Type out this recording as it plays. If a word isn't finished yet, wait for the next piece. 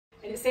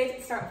And it said at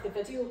the start of the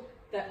video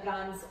that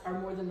brands are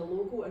more than the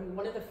logo, and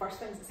one of the first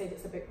things it said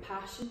it's about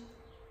passion.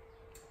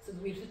 So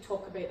we will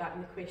talk about that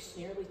in the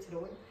questionnaire later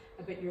on,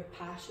 about your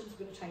passions.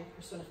 We're going to try and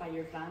personify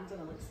your brand, and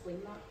I'll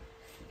explain that.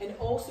 And it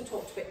also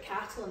talked about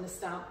cattle on the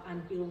stamp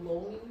and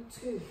belonging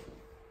to.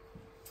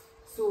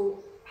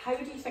 So how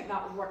do you think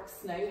that works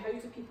now? How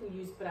do people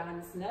use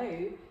brands now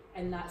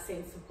in that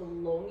sense of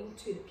belonging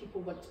to, that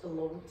people want to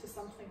belong to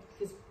something?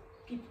 Because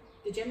people,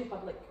 the general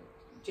public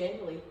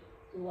generally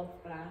love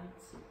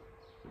brands.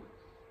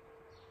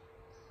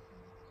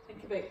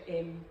 Think about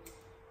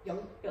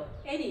well,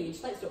 any age,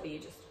 let's not be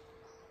ageist.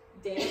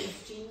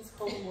 Denims, jeans,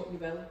 call them what you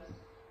will.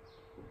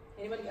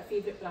 Anyone got a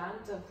favourite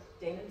brand of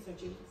denims or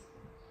jeans?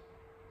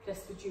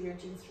 Chris, would you wear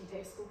jeans from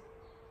Tesco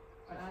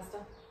or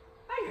Asda?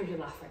 I heard you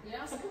laughing. Yeah,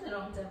 I was putting the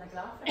wrong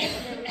demographic.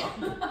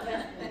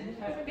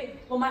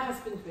 Well, my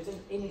husband would,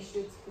 and he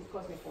should, it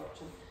cost me a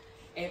fortune.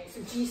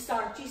 So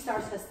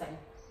G-Star's his thing.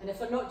 And if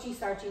they're not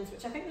G-Star jeans,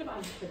 which I think they're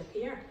about £100 a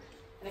pair,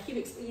 and I keep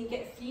explaining, you can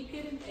get a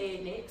 3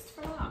 pair next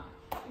for that.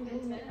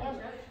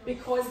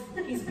 Because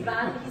he's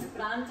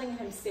branding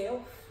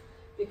himself,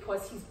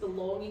 because he's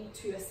belonging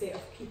to a set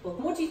of people.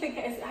 What do you think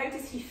it is? How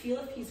does he feel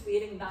if he's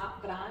wearing that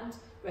brand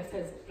with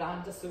his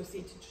brand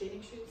associated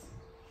training shoes?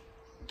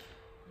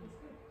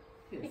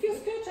 He feels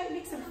good, right? It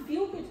makes him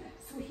feel good.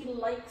 So he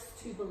likes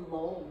to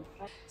belong.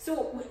 Right?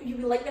 So you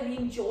would like that we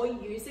enjoy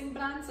using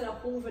brands in a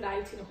whole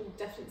variety, in a whole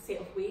different set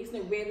of ways.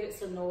 Now, whether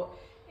it's or not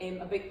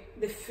about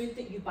the food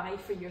that you buy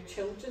for your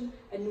children,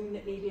 and knowing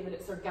that maybe that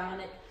it's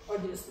organic or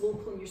that it's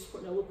local and you're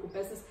supporting a local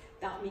business,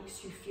 that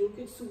makes you feel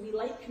good. So we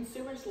like,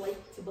 consumers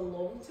like to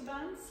belong to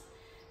brands,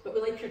 but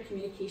we like our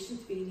communication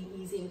to be really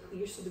easy and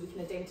clear so that we can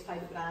identify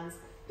the brands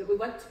that we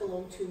want to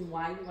belong to and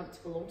why we want to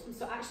belong to them.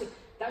 So actually,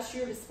 that's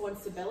your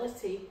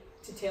responsibility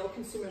to tell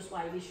consumers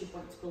why they should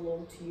want to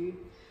belong to you.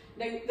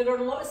 Now, there are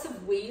lots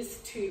of ways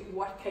to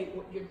work out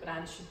what your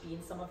brand should be,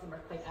 and some of them are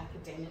quite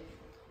academic,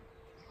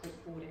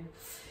 quite boring.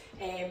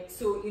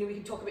 So, you know, we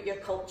can talk about your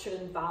culture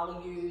and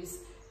values,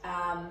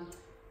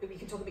 we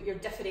can talk about your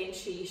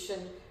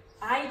differentiation.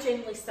 I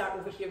generally start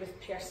over here with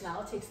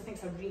personality, because I think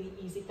it's a really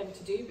easy thing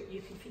to do, but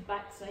you can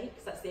feedback tonight,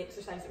 because that's the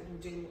exercise that we're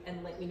going to do,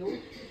 and let me know.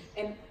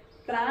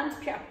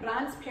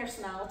 Brand's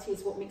personality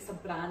is what makes a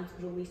brand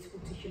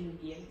relatable to human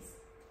beings.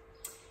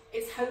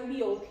 It's how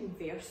we all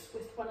converse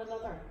with one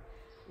another,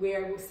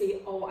 where we'll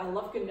say, oh, I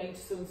love going round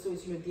to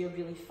so-and-so's, you know, they're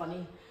really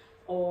funny,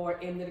 or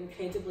they're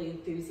incredibly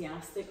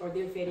enthusiastic, or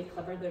they're very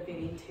clever, they're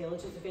very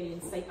intelligent, they're very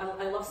insightful.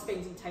 I love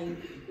spending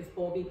time with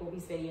Bobby.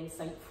 Bobby's very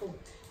insightful.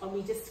 And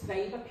we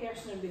describe a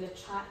person and we're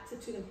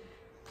attracted to them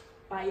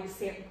by the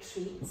certain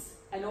traits,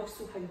 and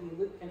also how they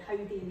look and how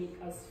they make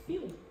us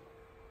feel.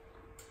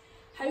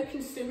 How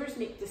consumers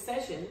make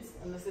decisions,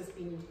 and this has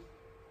been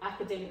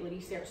academically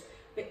researched,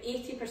 but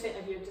 80%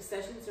 of your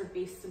decisions are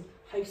based on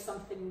how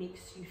something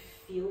makes you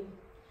feel.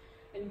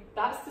 And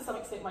that's to some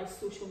extent why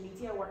social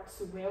media works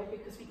so well,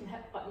 because we can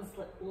hit buttons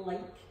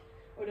like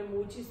or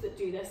emojis that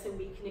do this, and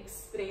we can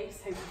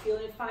express how we feel.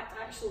 And in fact,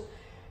 actually,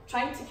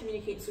 trying to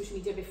communicate in social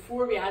media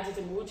before we added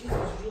emojis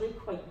was really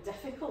quite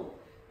difficult,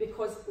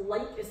 because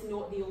like is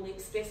not the only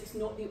express, it's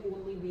not the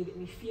only way that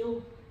we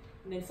feel.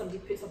 And then somebody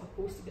puts up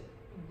a post about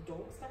the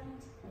dog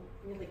stand,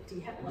 and you're like, do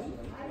you hit like?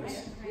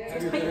 Yeah.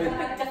 So it's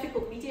quite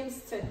difficult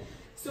mediums to.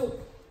 So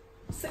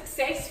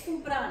successful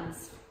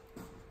brands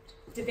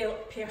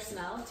develop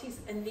personalities,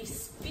 and they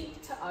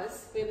speak to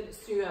us, whether it's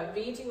through a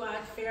radio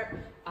advert,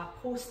 a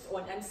post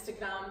on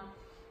Instagram,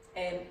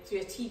 through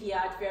a TV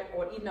advert,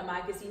 or even a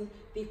magazine.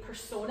 They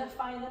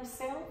personify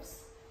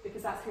themselves,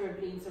 because that's how our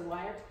brains are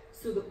wired,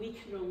 so that we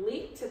can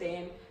relate to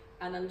them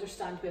and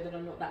understand whether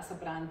or not that's a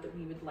brand that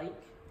we would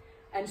like.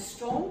 And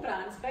strong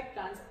brands, big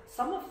brands,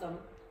 some of them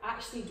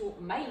actually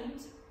don't mind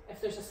if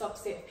there's a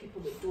subset of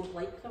people that don't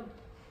like them,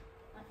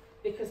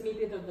 because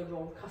maybe they're the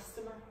wrong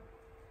customer.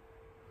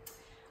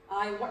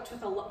 I worked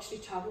with a luxury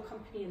travel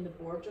company in the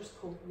Borders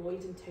called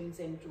Lloyd and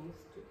Townsend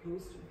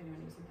Rose,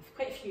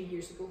 quite a few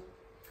years ago,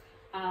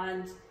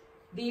 and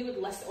they would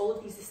list all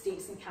of these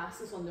estates and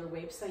castles on their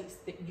websites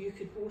that you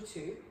could go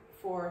to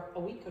for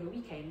a week or a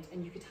weekend,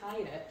 and you could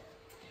hire it.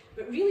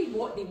 But really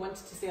what they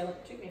wanted to sell,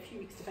 it took me a few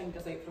weeks to find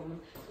this out from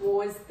them,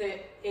 was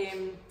that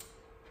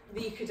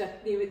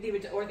they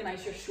would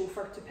organise your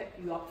chauffeur to pick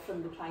you up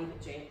from the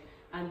private jet,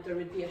 and there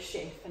would be a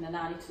chef and a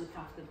nanny to look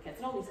after the kids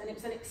and all these, and it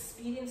was an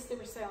experience they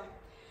were selling.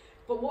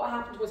 But what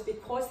happened was,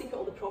 because they got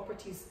all the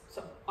properties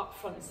sort of up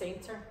front and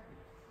centre,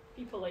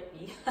 people like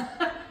me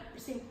were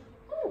saying,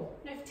 oh,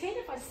 now if 10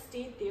 of us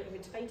stayed there and we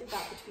divided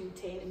that between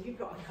 10, and you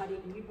brought a curry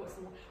and you bought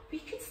some more, we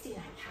could stay in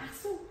a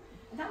castle,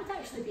 and that would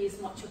actually be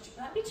as much,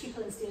 that'd be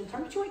cheaper than staying in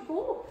town. Would you want to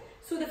go?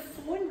 So the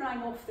phone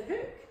rang off the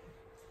hook,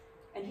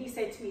 and he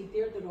said to me,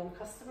 they're the wrong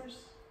customers,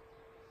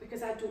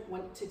 because I don't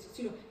want to,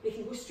 you know, they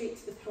can go straight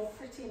to the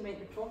property and rent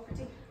the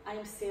property. I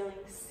am selling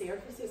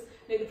services.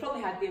 Now, the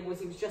problem he had there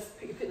was he was just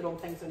he put the wrong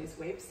things on his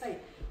website,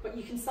 but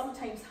you can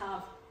sometimes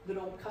have the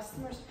wrong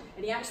customers.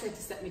 And he actually had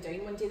to sit me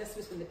down one day. This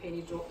was when the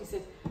penny dropped. He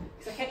said,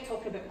 because I kept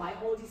talking about my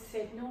holidays, he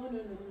said, no,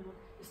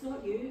 it's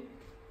not you.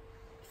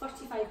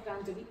 35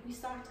 grand a week we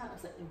start at. I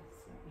was like, no,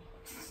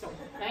 it's not me,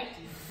 right?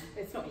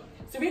 It's not me.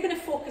 So we're going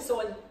to focus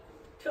on,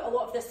 put a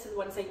lot of this to the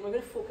one side, and we're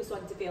going to focus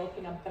on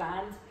developing a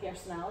brand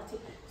personality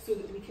so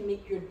that we can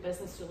make your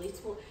business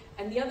relatable.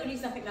 And the other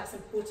reason I think that's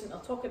important,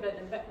 I'll talk about it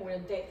in a bit more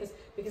in depth, is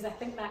because I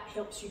think that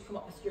helps you come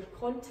up with your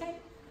content,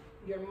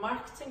 your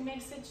marketing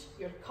message,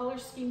 your colour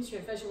schemes,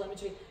 your visual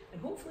imagery, and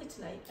hopefully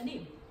tonight, a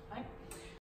name, right?